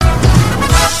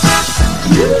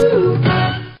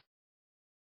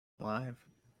live.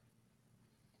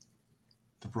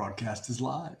 The broadcast is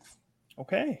live.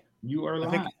 Okay. You are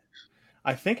live.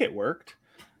 I think it worked.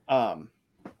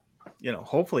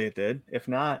 Hopefully it did. If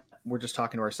not, we're just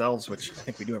talking to ourselves, which I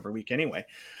think we do every week anyway.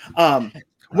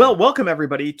 Well, welcome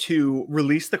everybody to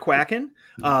Release the Quacken.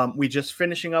 We just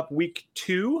finishing up week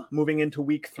 2, moving into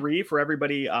week 3 for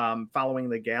everybody following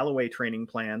the Galloway training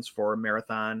plans for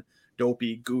marathon,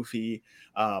 dopey, goofy,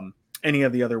 any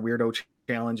of the other weirdo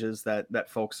challenges that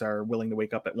folks are willing to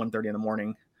wake up at 1:30 in the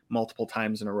morning multiple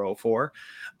times in a row for.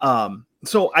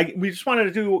 So we just wanted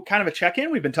to do kind of a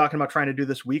check-in. We've been talking about trying to do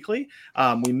this weekly.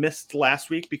 We missed last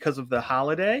week because of the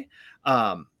holiday.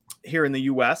 Here in the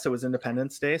US, it was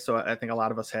Independence Day, so I think a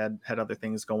lot of us had other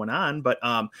things going on. But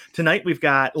tonight we've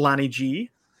got Lonnie G,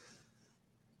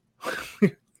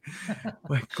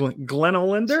 Glenn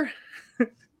Olinder,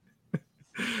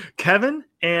 Kevin,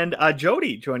 and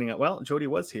Jody joining it. Well, Jody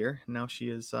was here. Now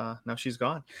she's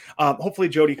gone. Hopefully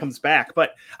Jody comes back.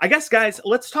 But I guess, guys,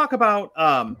 let's talk about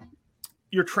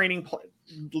your training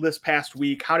this past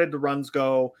week. How did the runs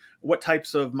go? What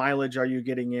types of mileage are you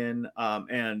getting in?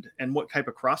 And what type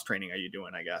of cross training are you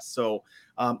doing, I guess? So,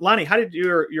 Lonnie, how did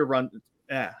your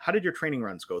training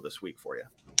runs go this week for you?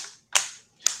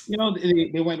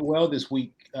 They went well this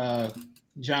week.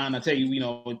 John, I tell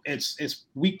you, it's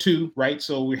week 2, right?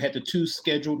 So we had the 2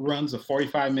 scheduled runs of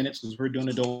 45 minutes because we're doing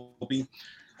a dopey,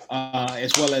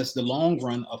 as well as the long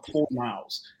run of 4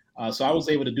 miles. So I was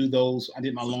able to do those. I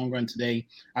did my long run today.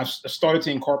 I've started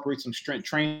to incorporate some strength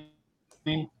training.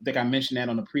 I think I mentioned that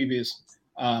on the previous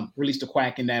Release the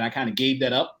Quacken, that I kind of gave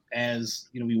that up as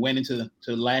we went into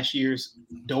last year's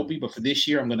dopey. But for this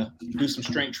year, I'm going to do some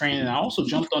strength training. And I also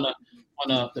jumped on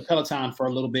the Peloton for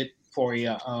a little bit for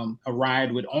a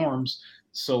ride with arms.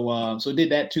 So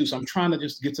did that too. So I'm trying to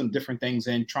just get some different things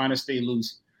in, trying to stay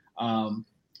loose and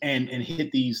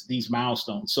hit these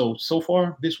milestones. So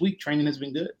far this week, training has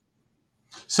been good.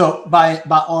 So by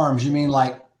arms, you mean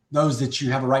like those that you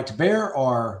have a right to bear,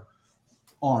 or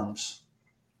arms?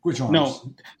 Which arms?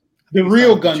 No, the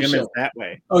real gun show. That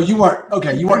way. Oh, you weren't.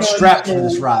 Okay, you weren't strapped for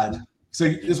this ride. So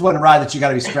this wasn't a ride that you got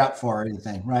to be strapped for or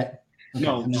anything, right? Okay,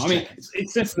 no. I mean,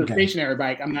 it's since the stationary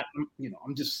bike. I'm not.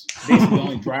 I'm just basically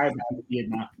only driving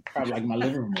probably like my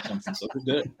living room or something. So it's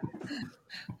good.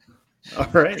 All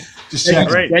right. Just check.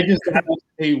 Right. That just got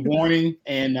a warning,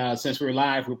 and since we're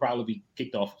live, we'll probably be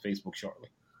kicked off of Facebook shortly.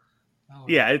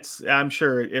 Yeah, I'm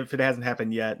sure if it hasn't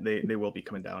happened yet, they will be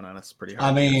coming down on us pretty hard.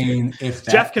 I mean, if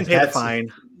Jeff can pay the fine,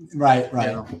 right.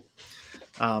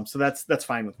 So that's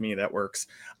fine with me. That works.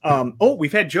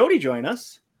 We've had Jody join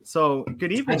us. So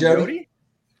good evening, Hi, Jody. Jody.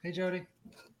 Hey, Jody.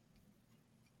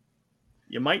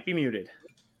 You might be muted.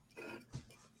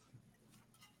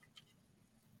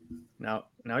 Now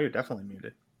you're definitely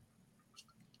muted.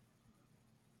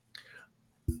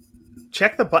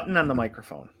 Check the button on the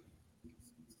microphone.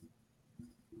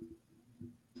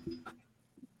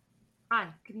 Hi,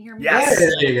 can you hear me? Yes.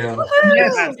 There you go.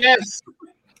 Yes.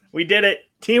 We did it.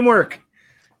 Teamwork.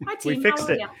 Hi, team. We fixed How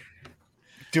are it. ya?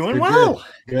 Doing You're well.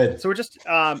 Good. So we're just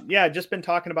just been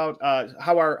talking about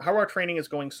how our training is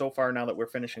going so far now that we're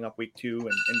finishing up week 2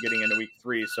 and getting into week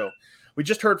 3. So we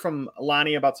just heard from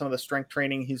Lonnie about some of the strength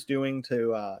training he's doing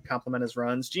to complement his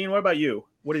runs. Gene, what about you?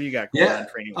 What have you got going on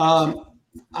training?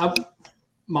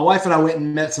 My wife and I went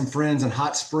and met some friends in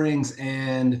Hot Springs,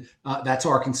 and that's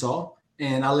Arkansas.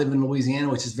 And I live in Louisiana,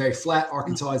 which is very flat.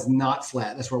 Arkansas is not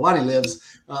flat. That's where Lonnie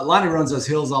lives. Lonnie runs those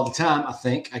hills all the time,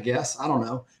 I guess. I don't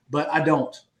know. But I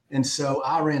don't. And so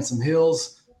I ran some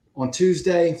hills on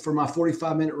Tuesday for my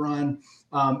 45-minute run.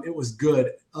 It was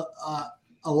good. A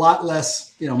lot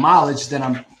less, mileage than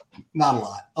a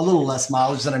little less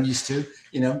mileage than I'm used to.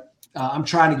 I'm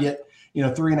trying to get,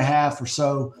 3.5 or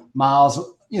so miles,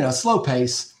 slow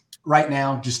pace right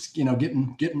now, just,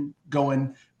 getting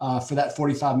going for that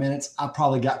 45 minutes. I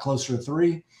probably got closer to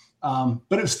 3. But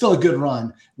it was still a good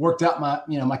run. Worked out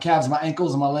my calves, my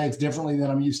ankles, and my legs differently than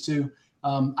I'm used to.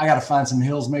 I got to find some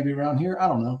hills maybe around here. I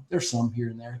don't know. There's some here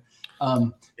and there.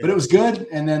 But it was good.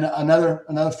 And then another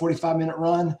 45-minute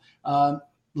run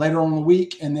later on in the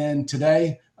week. And then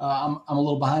today I'm a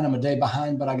little behind. I'm a day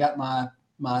behind, but I got my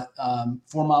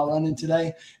 4-mile run in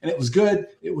today, and it was good.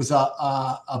 It was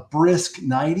a brisk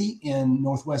 90 in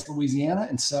Northwest Louisiana.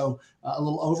 And so a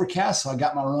little overcast. So I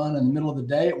got my run in the middle of the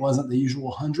day. It wasn't the usual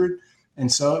 100.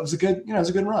 And so it was a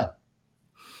good run.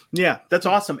 Yeah, that's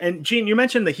awesome. And Gene, you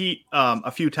mentioned the heat a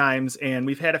few times, and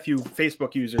we've had a few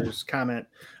Facebook users comment.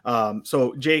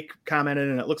 So Jake commented,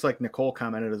 and it looks like Nicole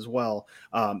commented as well,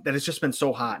 that it's just been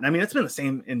so hot. And I mean, it's been the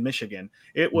same in Michigan.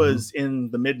 It was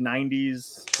in the mid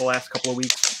 90s the last couple of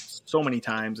weeks, so many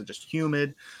times, and just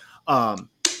humid.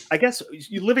 I guess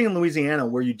you living in Louisiana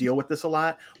where you deal with this a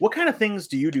lot. What kind of things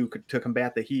do you do to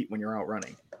combat the heat when you're out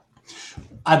running?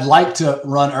 I'd like to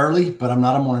run early, but I'm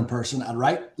not a morning person. I'd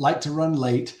like to run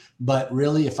late, but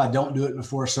really, if I don't do it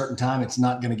before a certain time, it's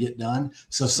not going to get done.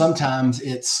 So sometimes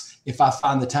if I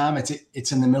find the time,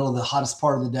 it's in the middle of the hottest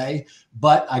part of the day.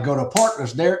 But I go to a park.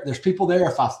 There's people there.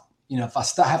 If I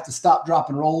have to stop, drop,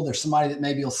 and roll, there's somebody that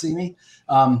maybe will see me.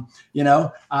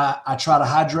 I try to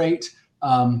hydrate.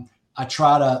 I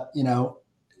try to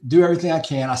do everything I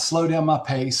can. I slow down my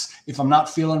pace. If I'm not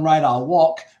feeling right, I'll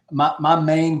walk. My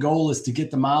main goal is to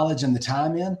get the mileage and the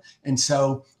time in. And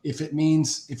so if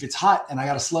it's hot and I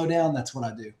got to slow down, that's what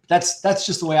I do. That's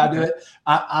just the way I do it.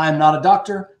 I'm not a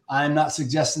doctor. I'm not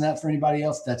suggesting that for anybody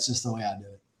else. That's just the way I do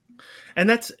it. And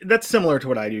that's similar to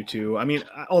what I do too. I mean,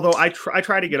 although I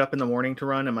try to get up in the morning to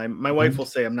run, and my wife will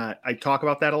say I talk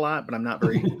about that a lot, but I'm not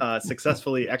very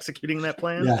successfully executing that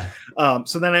plan. Yeah.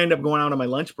 So then I end up going out on my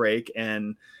lunch break,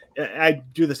 and I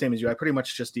do the same as you. I pretty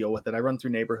much just deal with it. I run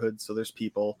through neighborhoods, so there's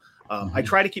people. I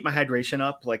try to keep my hydration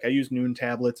up. Like I use Noon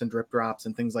tablets and drip drops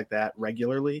and things like that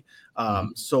regularly,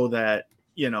 so that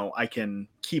I can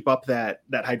keep up that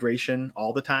hydration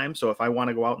all the time. So if I want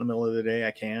to go out in the middle of the day,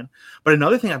 I can. But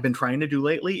another thing I've been trying to do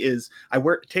lately is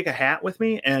take a hat with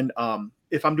me, and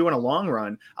if I'm doing a long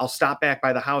run, I'll stop back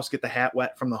by the house, get the hat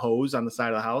wet from the hose on the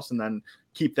side of the house, and then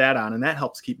keep that on. And that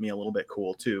helps keep me a little bit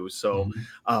cool too. So,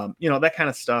 that kind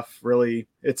of stuff really,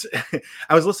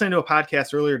 I was listening to a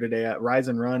podcast earlier today at Rise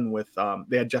and Run with,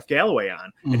 they had Jeff Galloway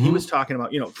on, and he was talking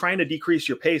about, trying to decrease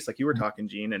your pace, like you were talking,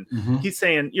 Gene. And he's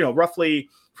saying, roughly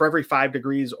for every 5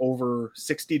 degrees over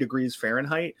 60 degrees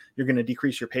Fahrenheit, you're going to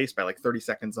decrease your pace by like 30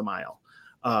 seconds a mile.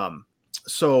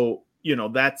 So,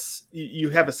 that's, you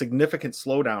have a significant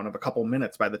slowdown of a couple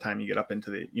minutes by the time you get up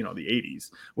into the, the 80s,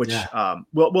 which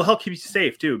will help keep you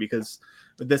safe too, because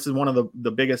this is one of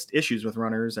the biggest issues with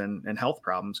runners and health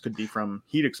problems could be from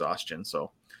heat exhaustion.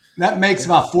 So that makes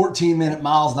about 14-minute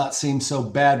miles not seem so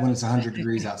bad when it's 100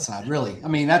 degrees outside. Really. I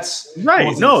mean, that's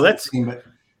right. No, 14, but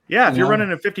if you're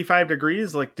running at 55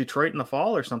 degrees, like Detroit in the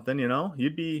fall or something,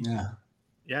 you'd be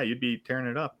tearing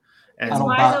it up. And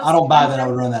I don't buy that I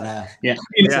would run that half. Yeah.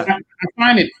 I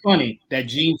find it funny that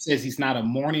Gene says he's not a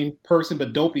morning person,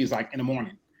 but Dopey is like in the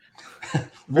morning.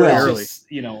 Very early.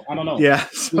 I don't know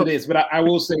who it is, but I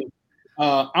will say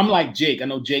I'm like Jake. I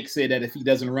know Jake said that if he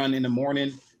doesn't run in the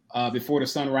morning before the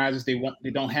sun rises, they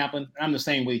don't happen. I'm the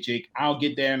same way, Jake. I'll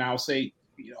get there and I'll say,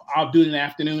 I'll do it in the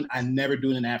afternoon. I never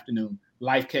do it in the afternoon.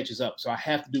 Life catches up. So I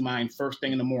have to do mine first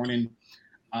thing in the morning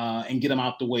and get them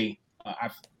out the way.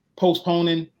 I've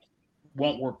postponing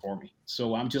won't work for me.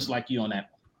 So I'm just like you on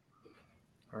that.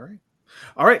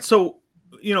 All right. So,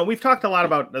 we've talked a lot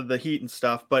about the heat and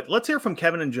stuff, but let's hear from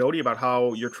Kevin and Jody about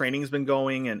how your training's been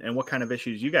going and what kind of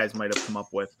issues you guys might have come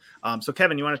up with. So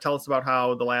Kevin, you want to tell us about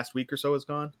how the last week or so has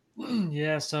gone?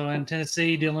 Yeah. So in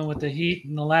Tennessee, dealing with the heat,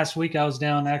 and the last week I was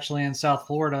down actually in South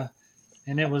Florida,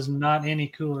 and it was not any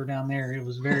cooler down there. It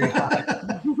was very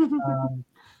hot.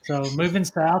 So moving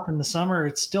south in the summer,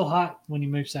 it's still hot when you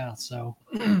move south. So,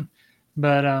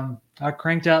 but I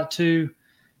cranked out 2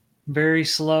 very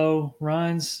slow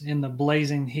runs in the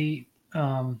blazing heat,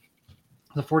 the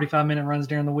 45-minute runs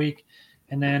during the week.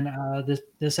 And then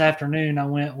this afternoon, I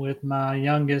went with my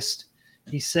youngest.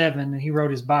 He's 7, and he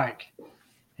rode his bike.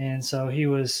 And so he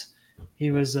was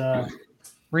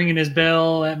ringing his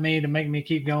bell at me to make me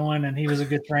keep going, and he was a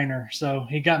good trainer. So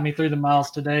he got me through the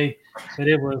miles today, but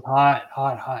it was hot.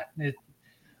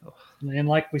 And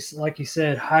like you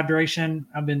said, hydration,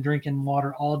 I've been drinking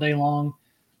water all day long.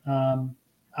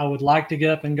 I would like to get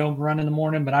up and go run in the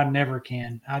morning, but I never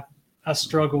can. I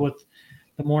struggle with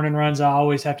the morning runs. I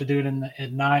always have to do it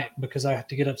at night because I have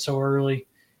to get up so early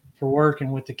for work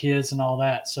and with the kids and all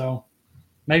that. So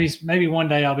maybe one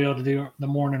day I'll be able to do the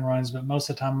morning runs, but most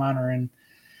of the time mine are in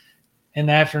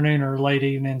the afternoon or late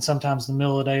evening, sometimes the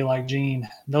middle of the day like Gene.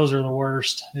 Those are the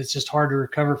worst. It's just hard to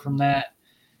recover from that.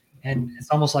 And it's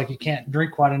almost like you can't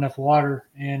drink quite enough water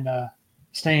and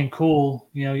staying cool.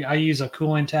 I use a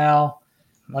cooling towel,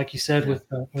 like you said, with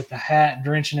the hat,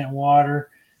 drenching it in water.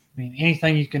 I mean,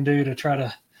 anything you can do to try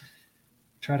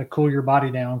to cool your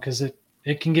body down, because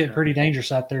it can get pretty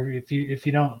dangerous out there if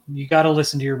you don't. You got to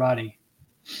listen to your body.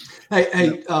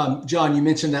 Hey, John, you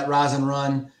mentioned that Rise and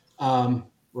Run.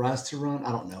 Rise to Run?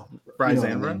 I don't know. Rise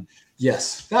and Run?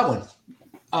 Yes, that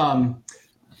one.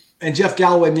 And Jeff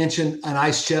Galloway mentioned an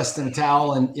ice chest and a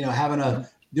towel and,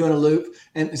 doing a loop.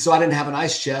 And so I didn't have an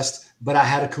ice chest, but I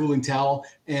had a cooling towel,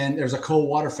 and there's a cold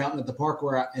water fountain at the park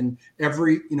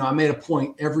I made a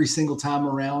point every single time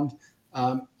around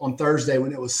on Thursday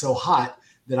when it was so hot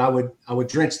that I would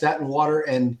drench that in water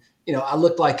and I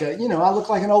looked like an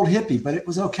old hippie, but it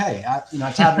was okay.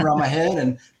 I tied it around my head,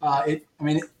 and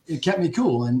it kept me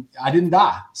cool, and I didn't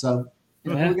die. So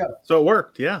here we go. So it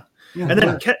worked, yeah. And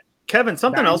then Kevin,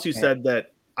 something else you Yeah. said that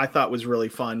I thought was really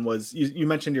fun was you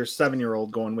mentioned your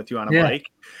 7-year-old going with you on a bike.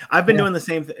 I've been doing the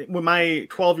same thing. When my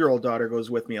 12-year-old daughter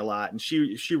goes with me a lot, and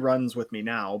she runs with me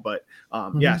now, but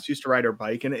she used to ride her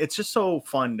bike, and it's just so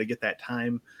fun to get that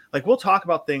time. Like, we'll talk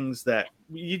about things that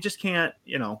you just can't,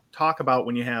 talk about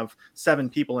when you have 7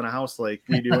 people in a house like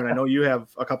we do. And I know you have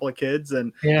a couple of kids,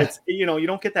 and it's, you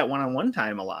don't get that one-on-one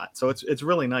time a lot. So it's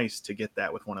really nice to get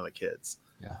that with one of the kids.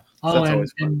 Yeah. So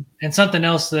and something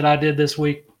else that I did this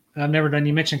week, I've never done.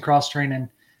 You mentioned cross training.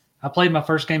 I played my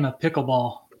first game of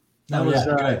pickleball. That was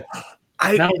good.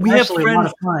 We have actually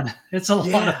friends. A lot of fun. It's a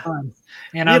lot of fun,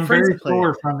 and I'm very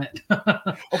sore from it.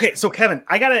 Okay, so Kevin,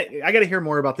 I gotta hear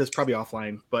more about this probably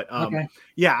offline. But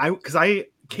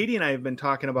Katie and I have been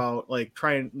talking about like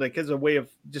trying like as a way of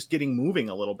just getting moving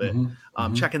a little bit,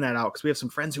 checking that out because we have some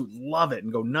friends who love it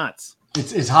and go nuts.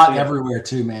 It's hot everywhere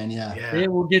too, man. Yeah,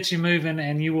 it will get you moving,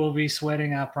 and you will be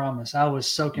sweating. I promise. I was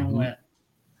soaking wet.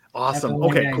 Awesome.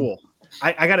 Okay, cool.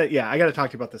 I gotta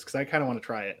talk to you about this because I kind of want to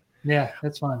try it. Yeah,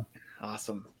 that's fun.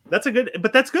 Awesome. That's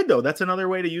good though. That's another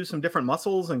way to use some different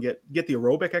muscles and get the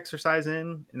aerobic exercise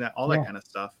in and that kind of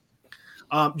stuff.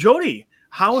 Jody,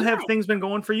 how have things been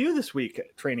going for you this week,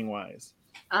 training wise?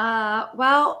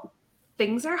 Well,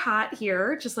 things are hot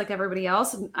here, just like everybody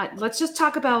else. And let's just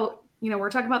talk about, we're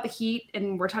talking about the heat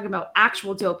and we're talking about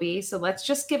actual dopey. So let's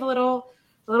just give a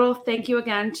little thank you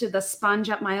again to the sponge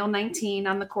at mile 19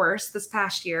 on the course this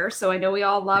past year. So I know we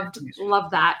all loved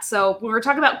that. So when we're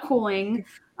talking about cooling,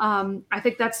 I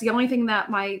think that's the only thing that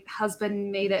my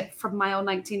husband made it from mile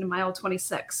 19 to mile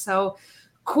 26. So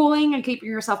cooling and keeping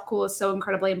yourself cool is so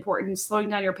incredibly important. Slowing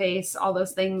down your pace, all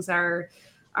those things are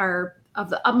of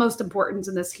the utmost importance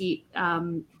in this heat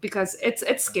because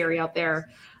it's scary out there.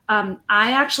 I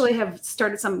actually have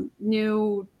started some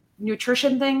new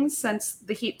nutrition things since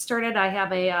the heat started. I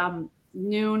have a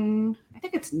noon. I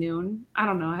think it's noon. I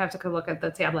don't know. I have to go look at the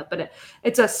tablet, but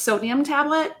it's a sodium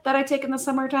tablet that I take in the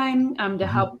summertime to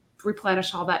help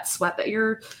replenish all that sweat that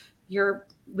you're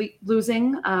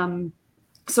losing.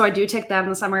 So I do take that in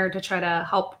the summer to try to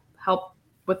help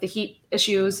with the heat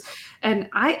issues. And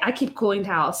I keep cooling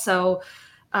towels. So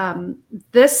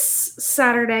this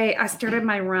Saturday, I started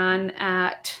my run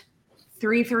at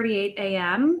 3:38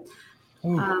 a.m.,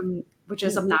 which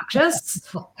is obnoxious.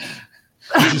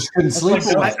 You just couldn't sleep.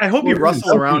 I hope you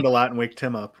rustle around a lot and wake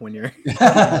Tim up when you're.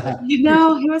 He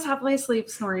was happily asleep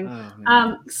snoring.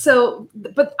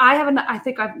 But I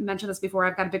think I've mentioned this before.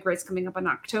 I've got a big race coming up in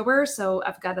October, so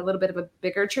I've got a little bit of a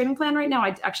bigger training plan right now.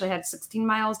 I actually had 16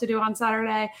 miles to do on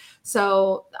Saturday,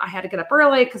 so I had to get up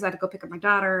early because I had to go pick up my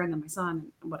daughter and then my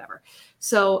son and whatever.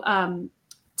 So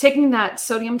taking that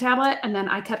sodium tablet, and then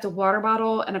I kept a water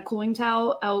bottle and a cooling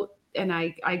towel out, and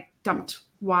I dumped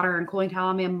water and cooling towel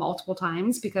on me multiple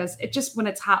times because it just, when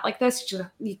it's hot like this,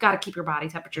 you got to keep your body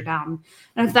temperature down.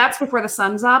 And if that's before the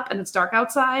sun's up and it's dark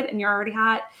outside and you're already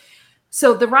hot.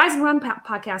 So the Rise and Run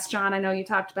podcast, John, I know you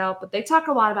talked about, but they talk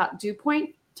a lot about dew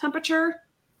point temperature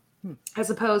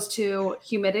as opposed to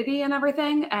humidity and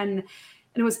everything. And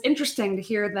it was interesting to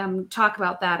hear them talk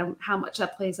about that and how much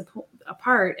that plays a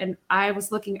part. And I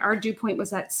was looking, our dew point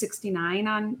was at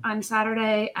 69 on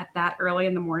Saturday at that early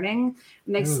in the morning.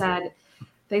 And they said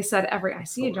I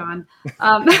see you, John.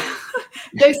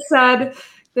 They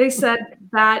said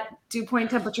that dew point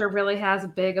temperature really has a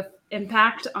big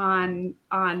impact on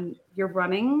your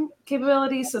running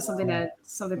capabilities. So something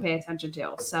to pay attention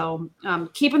to. So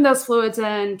keeping those fluids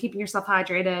in, keeping yourself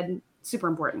hydrated, super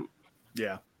important.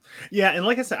 Yeah. Yeah, and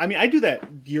like I said, I mean, I do that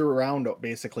year round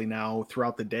basically now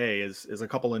throughout the day is a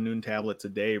couple of noon tablets a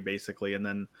day basically, and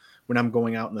then when I'm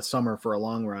going out in the summer for a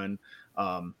long run,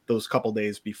 those couple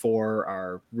days before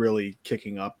are really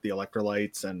kicking up the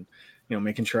electrolytes and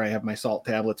making sure I have my salt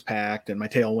tablets packed and my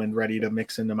Tailwind ready to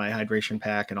mix into my hydration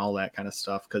pack and all that kind of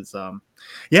stuff. Because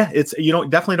it's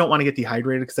definitely don't want to get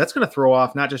dehydrated because that's going to throw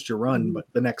off not just your run but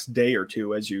the next day or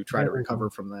two as you try to recover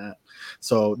from that.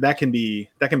 So that can be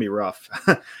rough.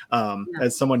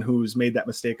 As someone who's made that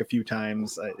mistake a few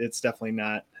times, it's definitely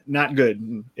not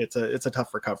good. It's a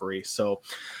tough recovery. So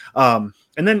and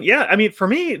then I mean, for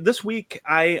me this week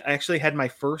I actually had my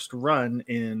first run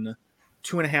in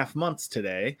 2.5 months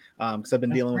today because I've been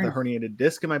dealing with a herniated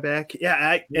disc in my back.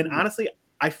 And honestly,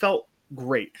 I felt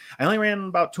great. I only ran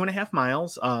about 2.5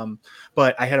 miles,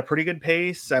 but I had a pretty good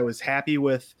pace. I was happy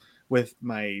with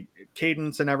my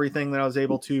cadence and everything that I was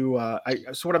able to.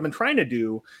 So what I've been trying to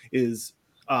do is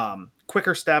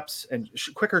quicker steps and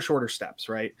shorter steps,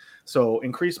 right? So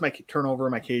increase my turnover,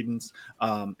 my cadence,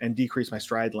 and decrease my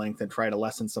stride length and try to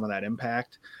lessen some of that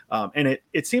impact. And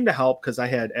it seemed to help because I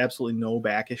had absolutely no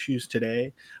back issues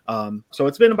today. So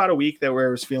it's been about a week where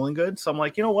I was feeling good. So I'm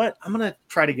like, you know what? I'm going to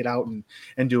try to get out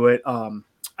and do it.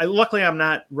 Luckily, I'm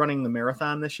not running the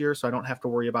marathon this year, so I don't have to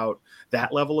worry about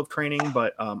that level of training.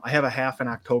 But I have a half in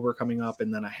October coming up,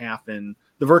 and then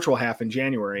the virtual half in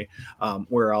January,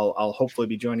 where I'll hopefully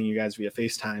be joining you guys via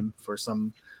FaceTime for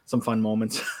some fun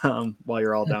moments while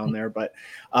you're all down there. But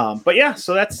yeah,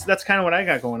 so that's kind of what I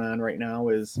got going on right now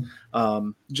is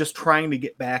just trying to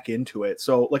get back into it.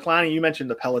 So like Lonnie, you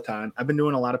mentioned the Peloton. I've been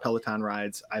doing a lot of Peloton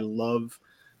rides. I love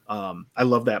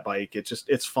that bike.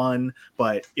 It's fun,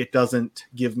 but it doesn't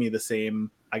give me the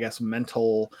same, I guess,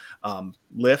 mental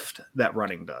lift that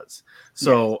running does.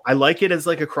 So I like it as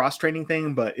like a cross training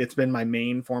thing, but it's been my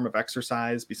main form of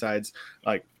exercise besides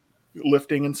like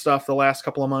lifting and stuff the last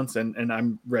couple of months. And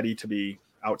I'm ready to be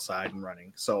outside and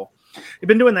running. So I've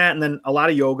been doing that. And then a lot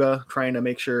of yoga, trying to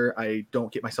make sure I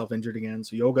don't get myself injured again.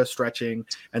 So yoga, stretching,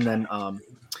 and then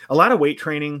a lot of weight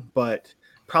training, but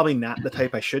probably not the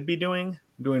type I should be doing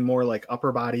more like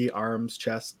upper body, arms,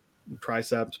 chest,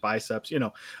 triceps, biceps,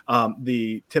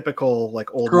 the typical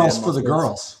like old girls for the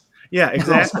girls. Yeah,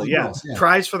 exactly. Yeah. Girls, yeah.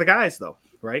 Tries for the guys though.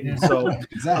 Right. Yeah. So,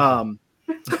 exactly.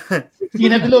 You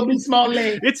have a little bit small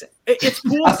leg. It's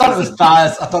cool. I thought it was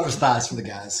thighs for the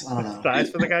guys. I don't know.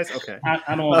 Thighs for the guys. Okay.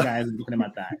 I don't want guys looking at my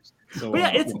thighs. So,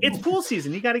 yeah, it's pool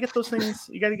season. You got to get those things.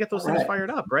 You got to get those things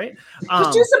fired up, right?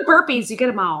 Just do some burpees. You get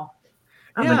them all.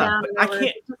 Yeah, I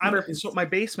can't. So my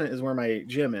basement is where my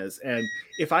gym is, and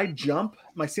if I jump,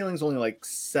 my ceiling's only like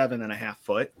 7.5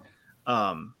 foot.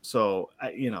 So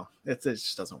it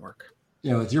just doesn't work.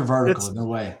 Yeah, with your vertical, no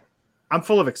way. I'm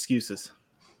full of excuses.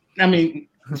 I mean,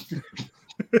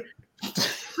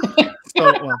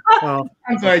 well,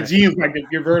 I'm sorry, okay. Gene's like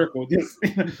you're vertical. Just,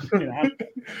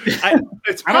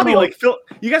 it's probably like Phil.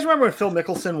 You guys remember when Phil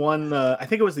Mickelson won? I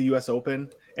think it was the U.S. Open,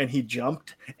 and he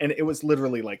jumped, and it was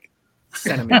literally like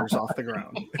centimeters off the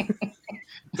ground.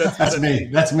 That's me.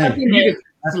 That's me.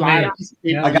 That's live.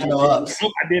 Yeah. I got no ups.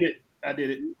 I did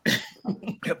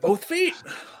it. Got both feet.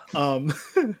 All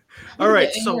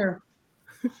right. So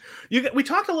we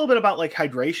talked a little bit about like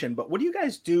hydration, but what do you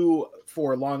guys do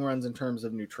for long runs in terms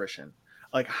of nutrition?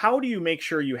 Like, how do you make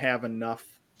sure you have enough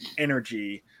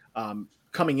energy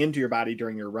coming into your body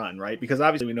during your run, right? Because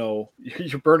obviously we know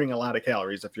you're burning a lot of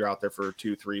calories if you're out there for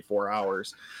 2, 3, 4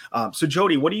 hours. So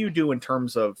Jody, what do you do in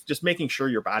terms of just making sure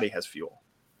your body has fuel?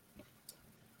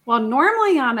 Well,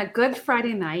 normally on a good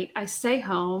Friday night, I stay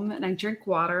home and I drink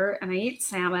water and I eat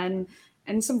salmon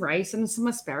and some rice and some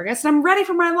asparagus, and I'm ready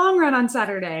for my long run on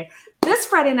Saturday. This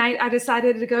Friday night, I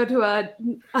decided to go to a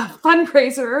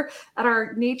fundraiser at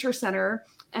our nature center,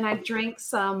 and I drank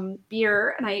some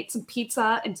beer and I ate some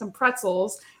pizza and some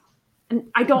pretzels. And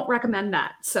I don't recommend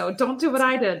that. So don't do what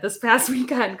I did this past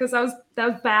weekend, because that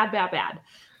was bad.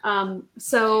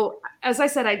 So as I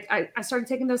said, I started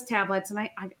taking those tablets, and I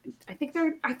think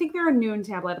they're a noon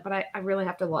tablet, but I really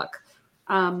have to look.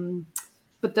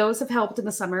 But those have helped in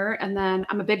the summer. And then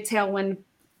I'm a big Tailwind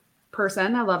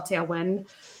person. I love Tailwind.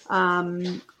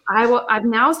 I've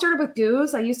now started with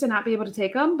Goos. I used to not be able to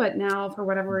take them, but now for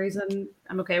whatever reason,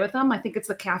 I'm okay with them. I think it's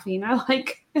the caffeine I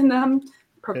like in them.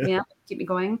 Perk me up, keep me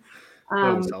going.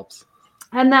 Always helps.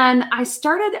 And then I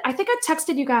think I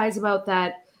texted you guys about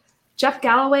that. Jeff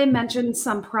Galloway mentioned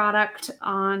some product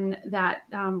on that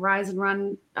Rise and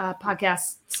Run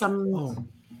podcast, some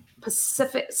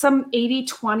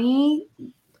 80-20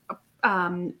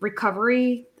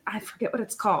 recovery. I forget what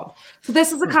it's called. So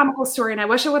this is a comical story, and I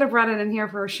wish I would have run it in here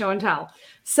for a show and tell.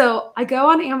 So I go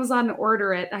on Amazon and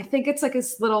order it. I think it's like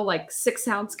this little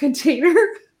 6-ounce container.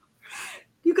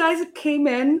 You guys, it came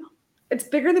in. It's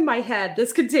bigger than my head.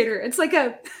 This container. It's like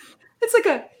a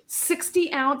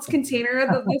 60-ounce container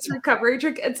of this recovery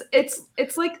drink.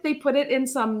 It's like they put it in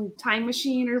some time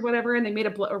machine or whatever, and they made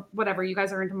or whatever. You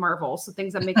guys are into Marvel, so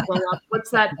things that make blow up. What's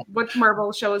that? What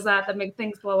Marvel show is that make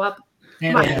things blow up?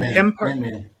 Come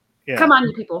on,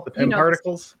 you people. The PEM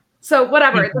particles. So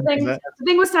whatever. The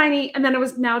thing was tiny, and then it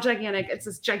was now gigantic. It's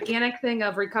this gigantic thing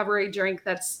of recovery drink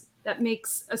that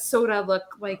makes a soda look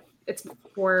like it's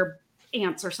for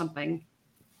ants or something.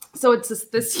 So it's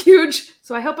this huge.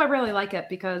 So I hope I really like it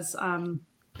because I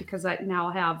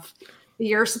now have the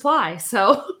year supply.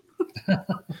 So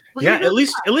yeah, at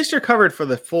least you're covered for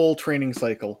the full training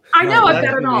cycle. I know I've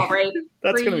got it all right.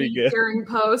 That's going to be good. During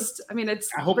post, I mean,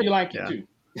 I hope you like it too.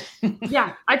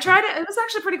 Yeah, I tried it. It was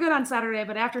actually pretty good on Saturday,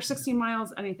 but after 16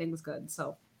 miles, anything was good.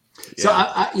 So So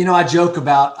I joke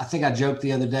about. I think I joked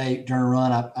the other day during a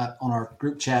run on our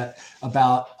group chat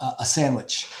about a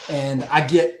sandwich, and I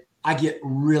get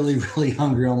really really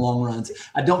hungry on long runs.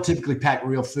 I don't typically pack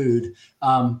real food,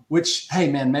 which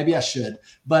hey man, maybe I should,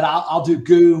 but I'll do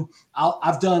goo.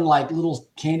 I've done like little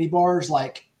candy bars,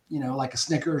 like like a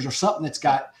Snickers or something that's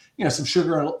got some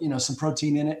sugar, some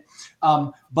protein in it.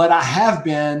 But I have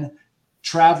been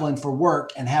traveling for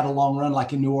work and had a long run,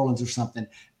 like in New Orleans or something,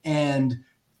 and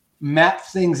mapped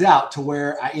things out to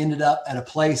where I ended up at a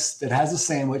place that has a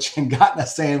sandwich and gotten a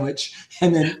sandwich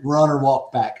and then run or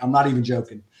walk back. I'm not even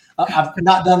joking. I've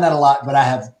not done that a lot, but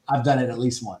I've done it at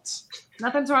least once.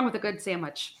 Nothing's wrong with a good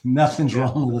sandwich. Nothing's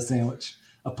wrong with a sandwich.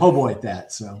 A po' boy at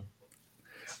that. So.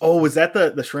 Oh, was that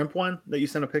the shrimp one that you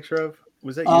sent a picture of?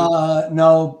 Was that you?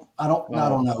 No, I don't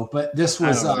know. But this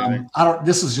was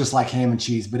this was just like ham and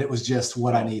cheese, but it was just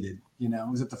what I needed. It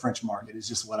was at the French Market. It's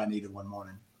just what I needed one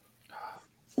morning.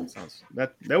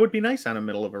 That would be nice on the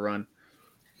middle of a run.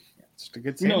 Just a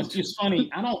good sandwich. It's funny.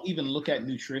 I don't even look at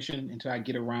nutrition until I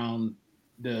get around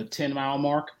the 10-mile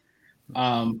mark.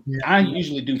 I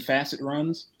usually do fasted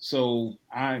runs, so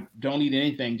I don't eat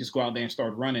anything. Just go out there and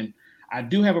start running. I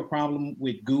do have a problem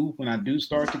with goo when I do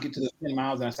start to get to the 10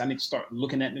 miles, and I need to start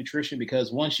looking at nutrition,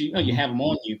 because once you have them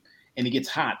on you and it gets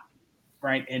hot,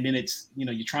 right? And then it's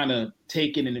you're trying to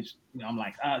take it, and it's I'm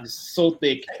like, it's so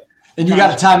thick. And you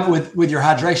got to time it with your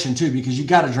hydration too, because you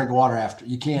got to drink water after.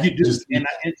 You can't. You do.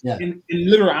 And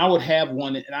literally, I would have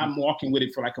one, and I'm walking with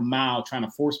it for like a mile, trying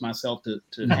to force myself to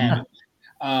have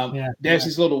it. There's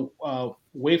these little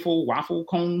waffle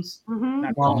cones,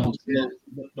 not cones,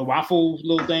 the waffle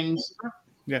little things.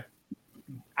 Yeah,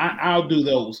 I'll do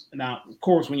those. Now, of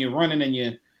course, when you're running and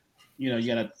you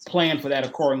got to plan for that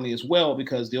accordingly as well,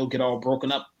 because they'll get all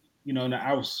broken up. And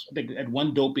I think at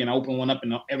one dopey, and I opened one up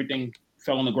and everything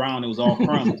fell on the ground. It was all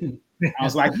crumbs. I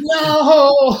was like,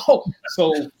 no.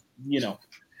 So,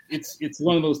 it's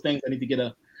one of those things I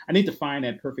need to find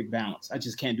that perfect balance. I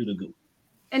just can't do the goo.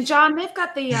 And John, they've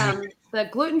got the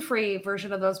gluten-free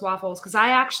version of those waffles, because I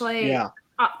actually,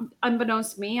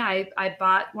 unbeknownst to me, I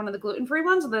bought one of the gluten-free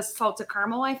ones, the salted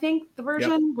caramel, I think, the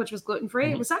version, which was gluten-free.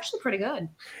 Mm-hmm. It was actually pretty good.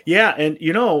 Yeah, and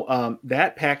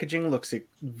that packaging looks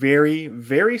very,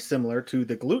 very similar to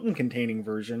the gluten-containing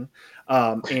version.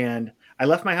 And I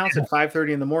left my house at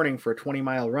 5:30 in the morning for a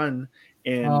 20-mile run.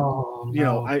 And,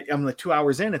 I'm like 2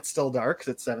 hours in, it's still dark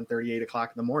because it's 7:30, 8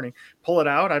 o'clock in the morning. Pull it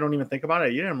out. I don't even think about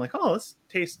it. I'm like, oh, this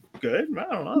tastes good. I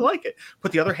don't know. I like it.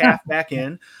 Put the other half back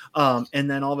in. And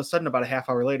then all of a sudden, about a half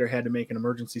hour later, had to make an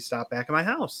emergency stop back at my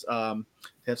house to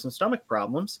have some stomach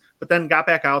problems. But then got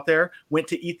back out there, went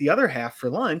to eat the other half for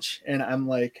lunch. And I'm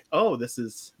like, oh, this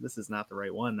is not the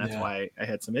right one. That's why I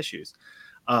had some issues.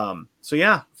 So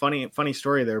yeah, funny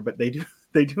story there. But they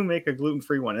do make a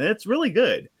gluten-free one, and it's really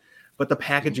good. But the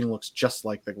packaging looks just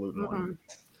like the gluten one.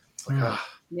 Like,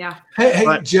 yeah.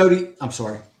 Hey, Jody. I'm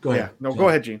sorry. Go ahead. Yeah. No, go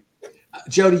ahead, Gene.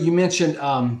 Jody, you mentioned,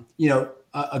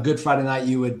 a good Friday night,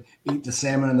 you would eat the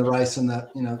salmon and the rice and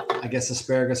the, I guess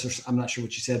asparagus, or I'm not sure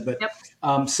what you said, but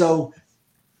so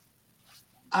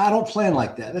I don't plan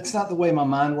like that. That's not the way my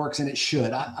mind works, and it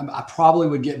should. I probably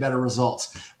would get better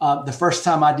results. The first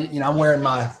time I did, I'm wearing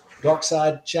my Dark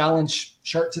Side Challenge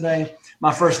shirt today.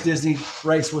 My first Disney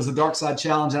race was the Dark Side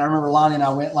Challenge, and I remember Lonnie and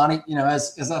I went. Lonnie,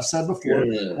 as I've said before,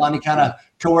 Lonnie kind of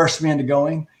coerced me into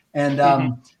going. And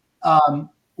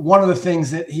one of the things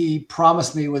that he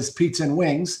promised me was pizza and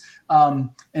wings.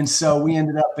 And so we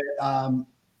ended up at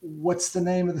what's the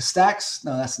name of the Stacks?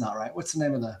 No, that's not right. What's the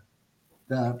name of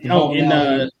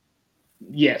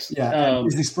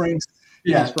Disney Springs.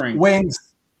 Disney Springs. Wings.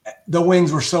 The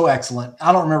wings were so excellent.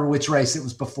 I don't remember which race it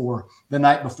was before, the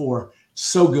night before.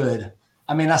 So good.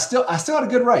 I mean, I still had a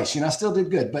good race. I still did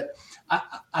good. But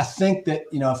I think that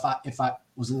if I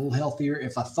was a little healthier,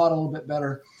 if I thought a little bit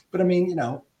better. But I mean,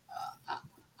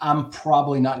 I'm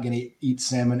probably not going to eat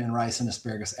salmon and rice and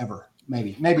asparagus ever.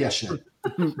 Maybe I should.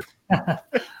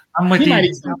 I'm with you. Might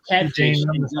eat some catfish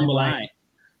and jambalaya.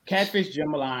 Catfish,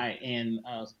 jambalaya, and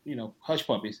hush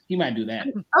puppies. He might do that.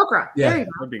 Okra. Yeah. There you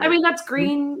go. I mean, that's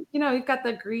green. You've got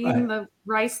the green, the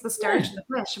rice, the starch, the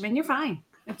fish. I mean, you're fine.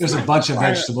 There's a bunch of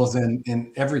vegetables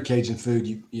in every Cajun food.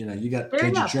 You got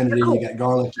Cajun Trinity, you got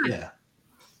garlic. Yeah.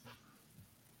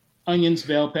 Onions,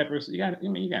 bell peppers. You got to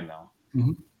know.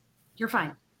 Mm-hmm. You're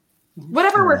fine.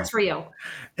 Whatever works for you.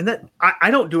 And that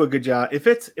I don't do a good job. If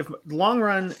long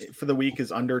run for the week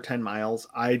is under 10 miles,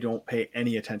 I don't pay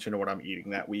any attention to what I'm eating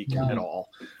that week at all.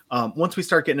 Once we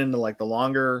start getting into like the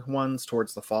longer ones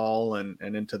towards the fall and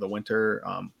into the winter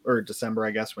or December,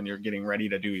 I guess, when you're getting ready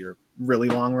to do your really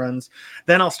long runs,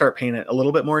 then I'll start paying it a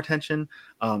little bit more attention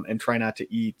and try not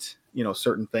to eat,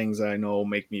 certain things that I know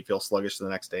make me feel sluggish the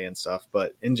next day and stuff.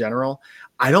 But in general,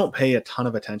 I don't pay a ton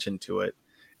of attention to it.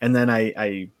 And then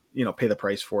I pay the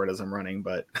price for it as I'm running,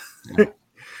 but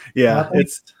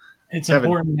it's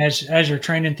important as you're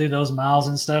training through those miles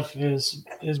and stuff is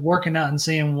working out and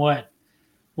seeing what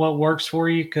works for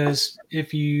you. Cause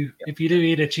if you do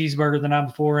eat a cheeseburger the night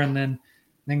before and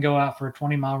then go out for a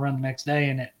 20-mile run the next day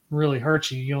and it really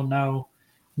hurts you, you'll know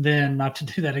then not to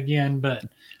do that again,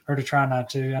 or to try not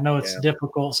to. I know it's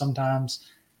difficult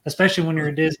sometimes, especially when you're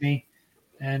at Disney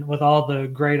and with all the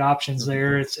great options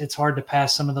there, it's hard to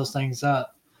pass some of those things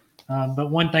up. But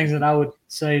one thing that I would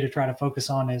say to try to focus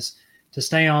on is to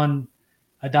stay on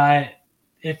a diet.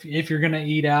 If you're going to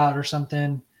eat out or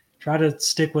something, try to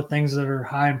stick with things that are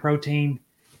high in protein,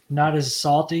 not as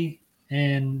salty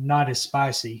and not as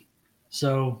spicy.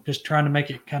 So just trying to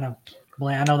make it kind of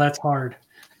bland. I know that's hard.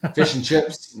 Fish and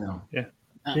chips? No. Yeah.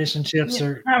 Fish and chips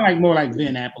are. I like more like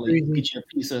Ben Napoli. Get you a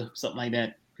piece of something like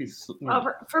that.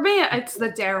 For me, it's the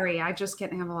dairy. I just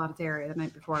can't have a lot of dairy the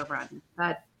night before I run.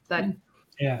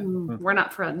 We're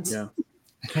not friends. Yeah.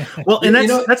 Well, and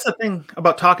that's the thing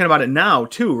about talking about it now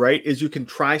too, right? Is you can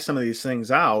try some of these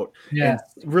things out and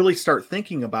really start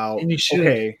thinking about,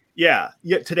 okay,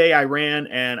 today I ran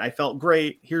and I felt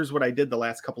great. Here's what I did the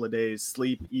last couple of days: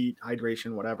 sleep, eat,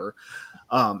 hydration, whatever,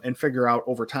 and figure out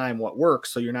over time what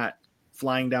works. So you're not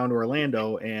flying down to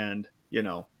Orlando and,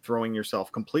 throwing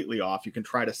yourself completely off. You can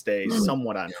try to stay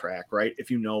somewhat on track, right? If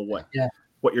you know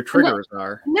what your triggers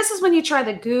are. And this is when you try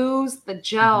the goos, the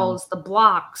gels, the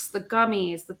blocks, the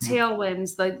gummies, the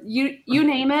tailwinds, you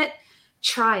name it.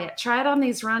 Try it on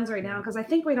these runs right now, because I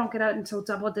think we don't get out until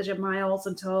double-digit miles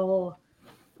until,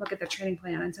 look at the training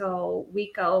plan, until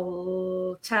week 10.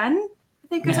 I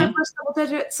think is our first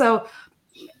double-digit. So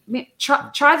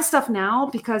try the stuff now,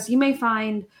 because you may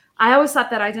find. I always thought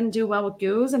that I didn't do well with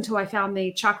goos until I found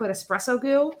the chocolate espresso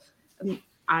goo.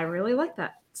 I really like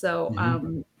that. So,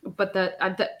 but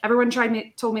everyone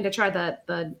told me to try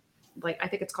the I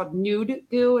think it's called nude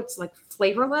goo. It's like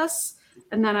flavorless.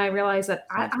 And then I realized that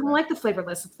I don't like the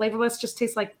flavorless. The flavorless just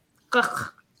tastes like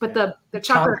ugh. But the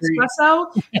chocolate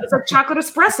espresso is like chocolate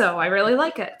espresso. I really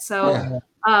like it. So,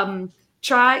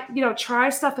 try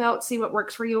stuff out, see what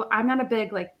works for you. I'm not a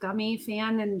big gummy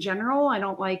fan in general. I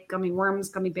don't like gummy worms,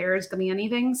 gummy bears, gummy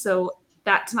anything. So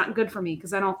that's not good for me,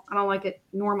 because I don't like it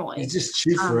normally. You just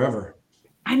chew forever.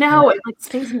 I know it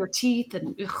stays in your teeth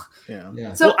and ugh.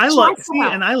 Yeah. So I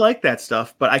like that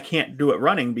stuff, but I can't do it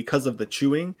running because of the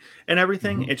chewing and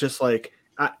everything. It's just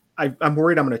I'm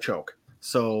worried I'm going to choke.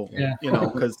 So,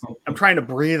 because I'm trying to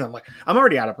breathe. I'm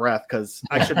already out of breath because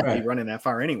I shouldn't be running that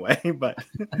far anyway. But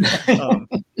I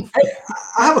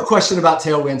have a question about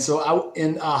Tailwind. So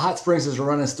in Hot Springs, there's a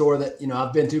running store that,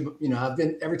 I've been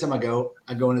to, every time I go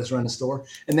into this running store,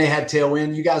 and they had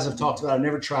Tailwind. You guys have talked about it. I've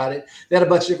never tried it. They had a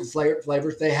bunch of different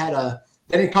flavors. They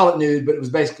didn't call it nude, but it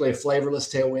was basically a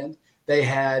flavorless Tailwind. They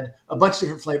had a bunch of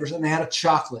different flavors, and they had a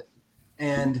chocolate.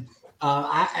 And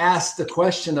I asked the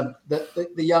question of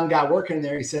the young guy working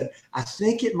there. He said, I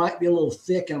think it might be a little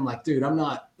thick. And I'm like, dude,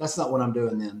 that's not what I'm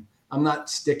doing then. I'm not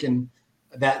sticking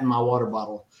that in my water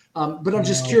bottle. But I'm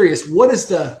just curious, what is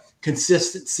the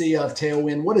consistency of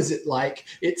Tailwind? What is it like?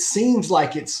 It seems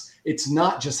like it's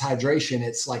not just hydration.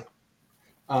 It's like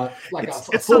a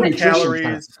full nutrition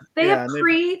calories. They have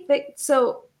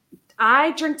so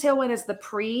I drink Tailwind as the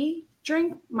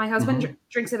pre-drink. My husband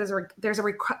drinks it as there's a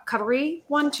recovery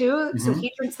one too. So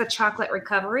he drinks the chocolate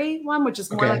recovery one, which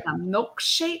is more like a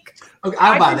milkshake. Okay,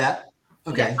 I'll buy that.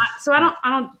 Okay. Yeah, so I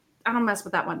don't mess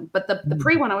with that one. But the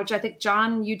pre one, which I think,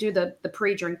 John, you do the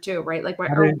pre-drink too, right? Like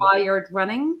while you're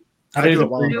running. I do it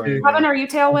while I'm running. Kevin, are you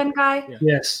Tailwind guy? Yeah.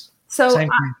 Yes. So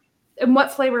and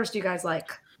what flavors do you guys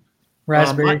like?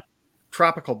 Raspberry.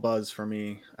 Tropical Buzz for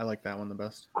me. I like that one the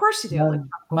best. Of course you do.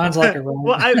 Mine's like a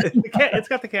well, it's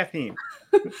got the caffeine.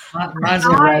 Mine's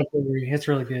like raspberry. It's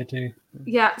really good too.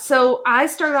 Yeah. So I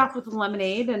started off with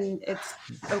lemonade, and it's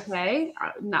okay.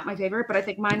 Not my favorite, but I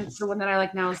think the one that I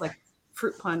like now is like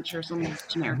fruit punch or some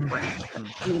generic brand. Like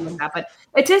that. But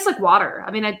it tastes like water.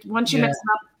 I mean, once you mix it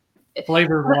up,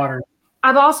 flavored water.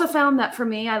 I've also found that for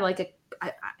me, I like it.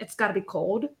 It's got to be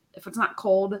cold. If it's not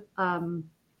cold,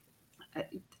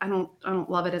 I don't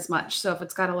love it as much. So if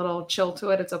it's got a little chill to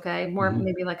it, it's okay. More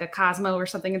maybe like a Cosmo or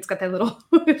something. It's got that little,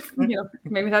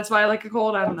 maybe that's why I like it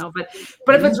cold. I don't know, but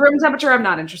if it's room temperature, I'm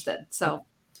not interested. So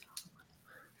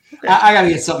I got to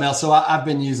get something else. So I've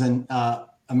been using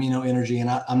Amino Energy, and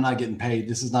I'm not getting paid.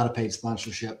 This is not a paid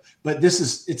sponsorship, but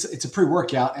it's a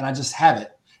pre-workout, and I just have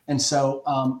it. And so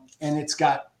and it's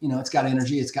got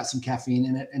energy. It's got some caffeine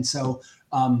in it, and so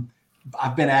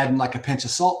I've been adding like a pinch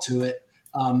of salt to it.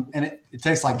 And it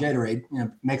tastes like Gatorade,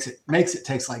 makes it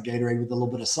taste like Gatorade with a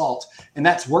little bit of salt. And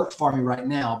that's worked for me right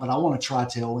now, but I want to try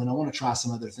Tailwind. I want to try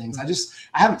some other things.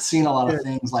 I haven't seen a lot of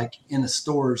things like in the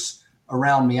stores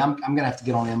around me. I'm going to have to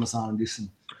get on Amazon and do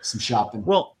some shopping.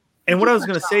 Well, and what I was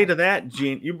going to say to that,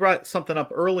 Gene, you brought something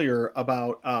up earlier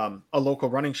about a local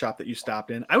running shop that you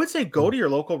stopped in. I would say go to your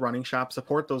local running shop,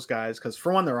 support those guys, because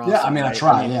for one, they're awesome. Yeah, I mean, I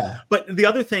try, yeah. But the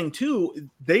other thing too,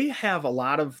 they have a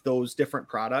lot of those different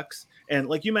products. And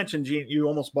like you mentioned, Gene, you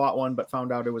almost bought one, but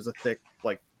found out it was a thick,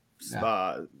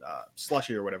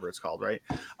 slushy or whatever it's called, right?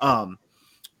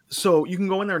 So you can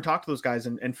go in there and talk to those guys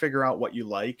and figure out what you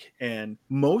like. And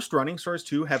most running stores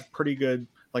too have pretty good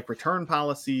like return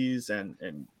policies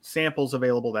and samples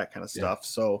available, that kind of stuff.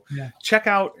 So check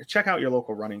out your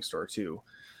local running store too.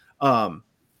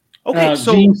 Okay,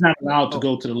 so Gene's not allowed to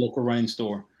go to the local running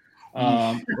store.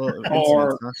 Or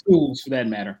schools for that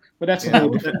matter, but that's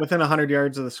within 100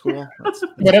 yards of the school.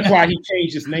 That's why he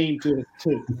changed his name to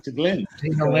Glenn.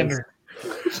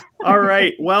 All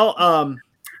right. Well,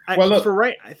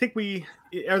 I think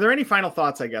are there any final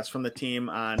thoughts, I guess, from the team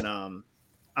on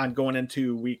going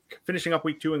into finishing up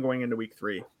week 2 and going into week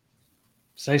 3?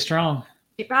 Stay strong.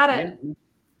 Keep at it.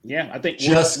 Yeah, I think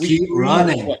just keep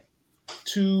running.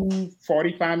 2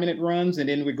 45-minute runs, and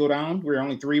then we go down. We're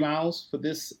only 3 miles for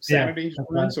this Saturday's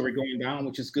run, so we're going down,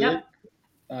 which is good.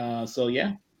 Yep. And so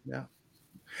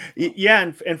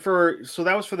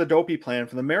that was for the Dopey plan.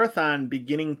 For the marathon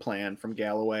beginning plan from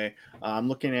Galloway, I'm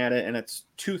looking at it, and it's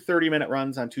 2 30-minute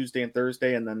runs on Tuesday and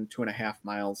Thursday, and then 2.5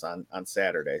 miles on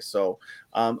Saturday. So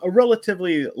a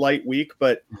relatively light week,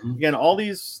 but again, all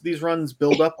these runs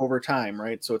build up over time,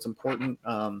 right? So it's important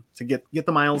to get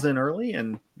the miles in early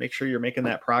and make sure you're making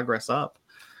that progress up.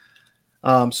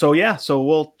 So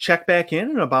we'll check back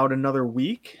in about another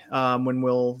week when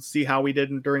we'll see how we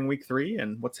did during week 3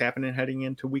 and what's happening heading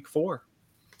into week 4.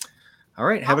 All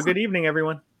right. Have a good evening,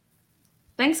 everyone.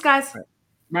 Thanks, guys. Right.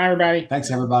 Bye, everybody.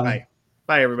 Thanks, everybody.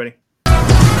 Bye everybody.